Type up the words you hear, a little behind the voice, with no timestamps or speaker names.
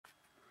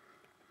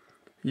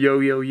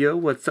Yo,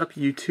 what's up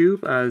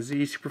YouTube?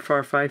 Z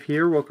Superfire5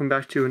 here. Welcome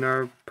back to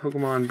another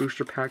Pokemon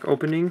Booster Pack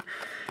opening.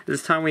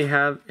 This time we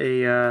have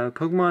a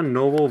Pokemon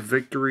Noble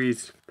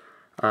Victories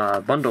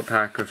bundle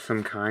pack of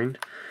some kind.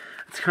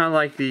 It's kind of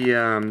like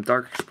the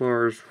Dark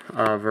Explorers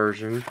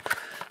version,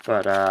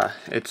 but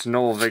it's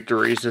Noble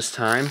Victories this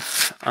time.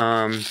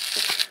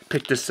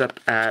 Picked this up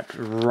at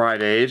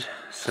Rite Aid,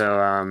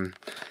 so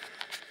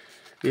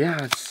yeah,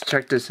 let's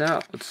check this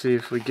out. Let's see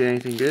if we get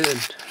anything good.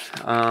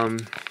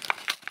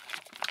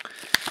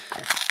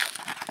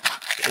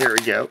 Here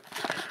we go.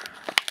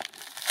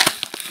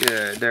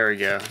 Good, there we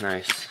go,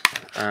 nice.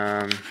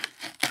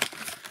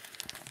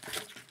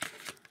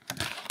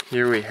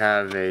 Here we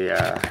have a,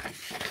 let's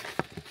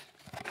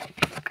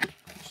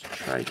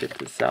try to get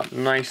this out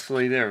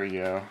nicely, there we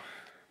go.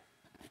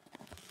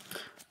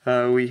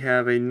 We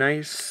have a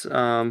nice,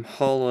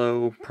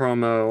 holo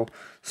promo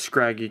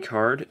Scraggy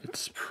card.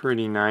 It's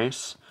pretty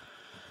nice.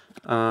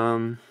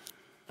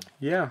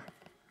 Yeah.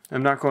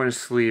 I'm not going to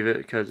sleeve it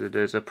because it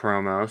is a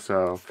promo,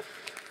 so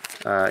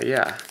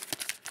yeah,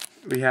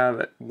 we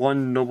have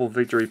one Noble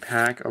Victory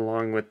pack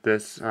along with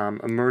this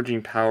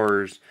Emerging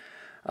Powers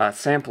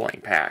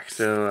sampling pack.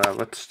 So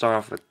let's start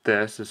off with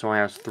this. This only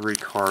has 3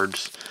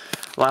 cards.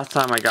 Last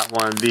time I got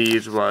one of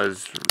these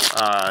was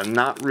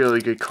not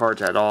really good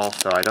cards at all,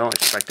 so I don't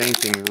expect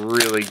anything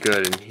really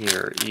good in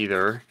here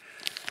either.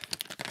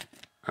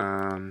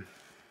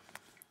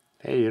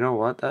 Hey, you know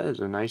what? That is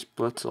a nice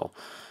Blitzel.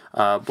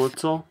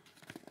 Blitzel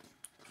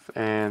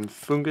and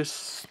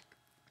Fungus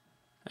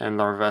and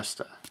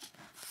Larvesta.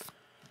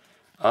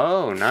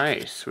 Oh,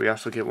 nice. We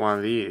also get one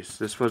of these.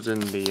 This was in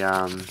the,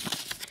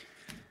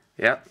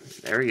 yep,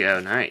 there we go,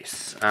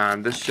 nice.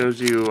 This shows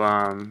you,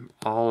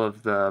 all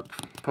of the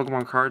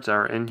Pokemon cards that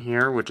are in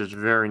here, which is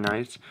very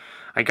nice.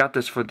 I got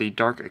this for the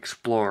Dark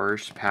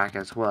Explorers pack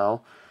as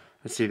well.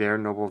 Let's see there,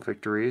 Noble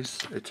Victories.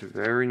 It's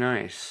very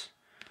nice.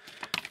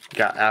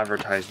 Got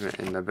advertisement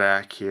in the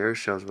back here,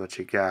 shows what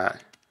you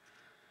got.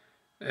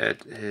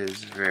 It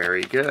is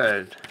very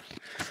good.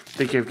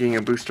 Thinking of getting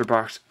a booster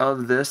box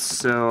of this,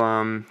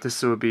 so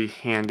this would be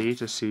handy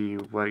to see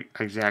what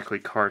exactly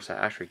cards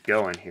that actually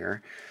go in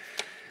here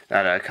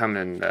that come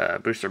in the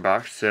booster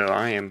box, so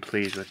I am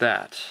pleased with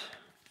that.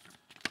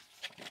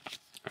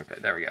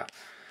 Okay, there we go.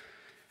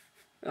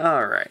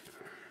 Alright,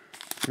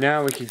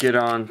 now we can get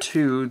on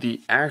to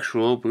the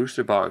actual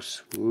booster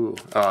box. Ooh,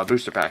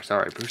 booster pack,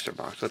 sorry, booster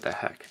box, what the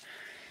heck.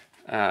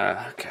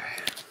 Okay.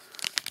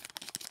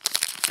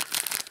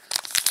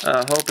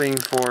 Hoping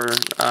for,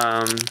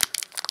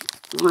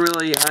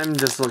 really, I'm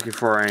just looking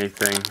for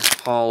anything.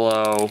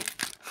 Holo,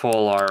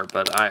 full art,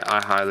 but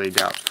I highly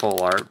doubt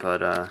full art,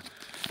 but,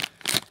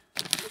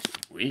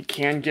 we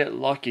can get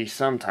lucky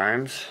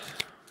sometimes.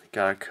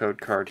 Got a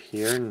code card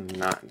here,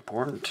 not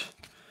important.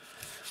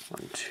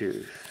 1,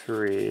 2,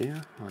 3,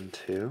 1,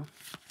 2.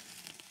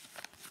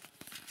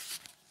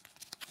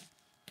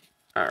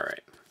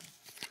 Alright.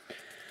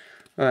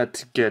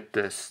 Let's get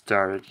this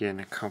started, get in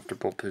a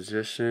comfortable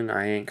position.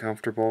 I ain't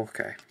comfortable.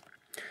 Okay.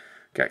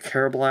 Got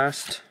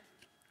Carablast,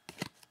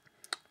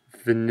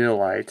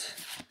 Vanillite,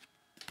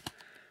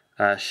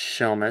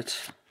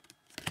 Shelmet,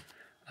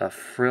 a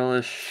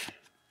Frillish,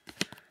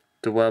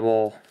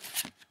 Dwebble,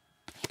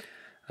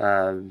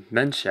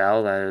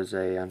 Menshao, that is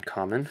a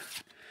uncommon,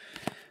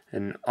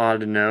 an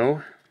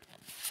Audino,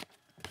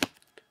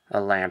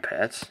 a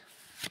Lampet,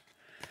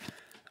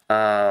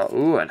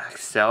 ooh, an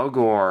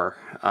Excelgor.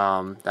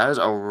 That is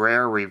a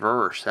rare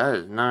reverse. That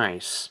is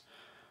nice.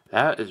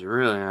 That is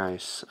really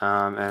nice.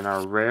 And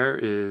our rare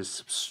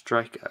is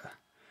Strika.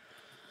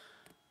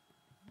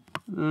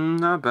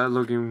 Not bad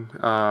looking,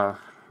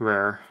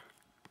 rare.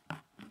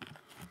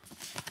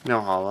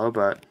 No holo,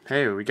 but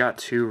hey, we got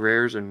 2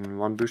 rares and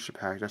 1 booster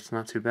pack. That's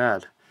not too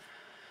bad.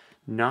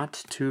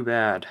 Not too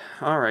bad.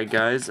 Alright,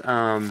 guys.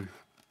 That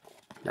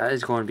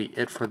is going to be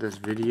it for this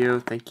video.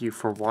 Thank you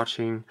for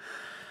watching.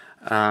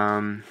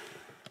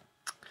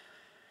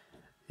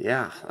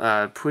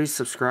 Yeah, please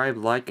subscribe,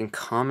 like, and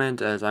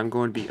comment as I'm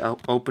going to be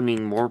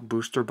opening more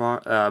booster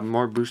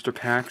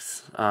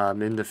packs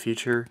in the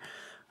future.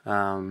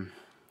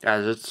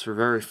 As it's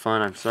very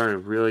fun. I'm starting to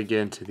really get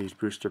into these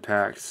booster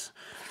packs.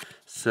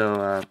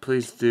 So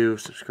please do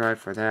subscribe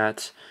for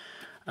that.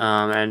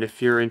 And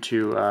if you're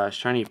into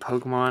shiny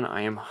Pokemon,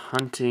 I am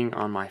hunting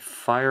on my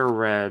Fire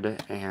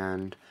Red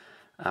and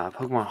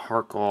Pokemon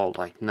Heart Gold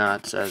like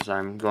nuts, as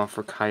I'm going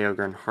for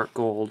Kyogre and Heart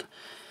Gold.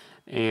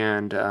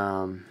 And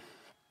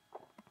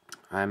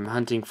I'm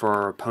hunting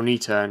for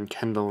Ponyta and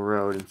Kendall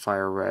Road and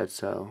Fire Red,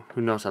 so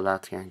who knows how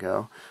that's going to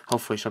go.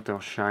 Hopefully something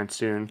will shine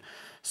soon.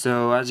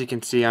 So as you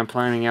can see, I'm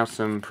planning out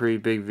some pretty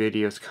big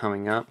videos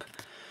coming up.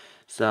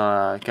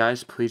 So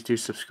guys, please do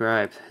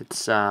subscribe.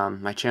 It's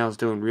my channel's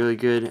doing really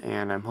good,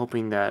 and I'm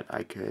hoping that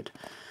I could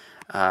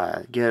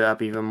get it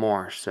up even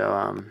more.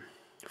 So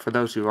for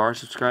those who are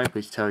subscribed,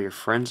 please tell your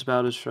friends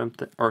about it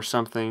or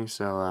something,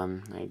 so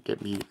I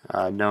get me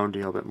known a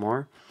little bit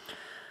more.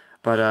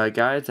 But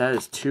guys, that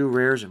is 2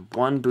 rares and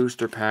 1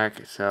 booster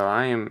pack, so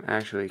I am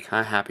actually kind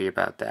of happy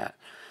about that.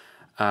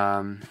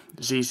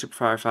 Z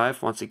Superfire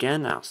 5 once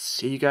again. I'll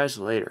see you guys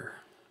later.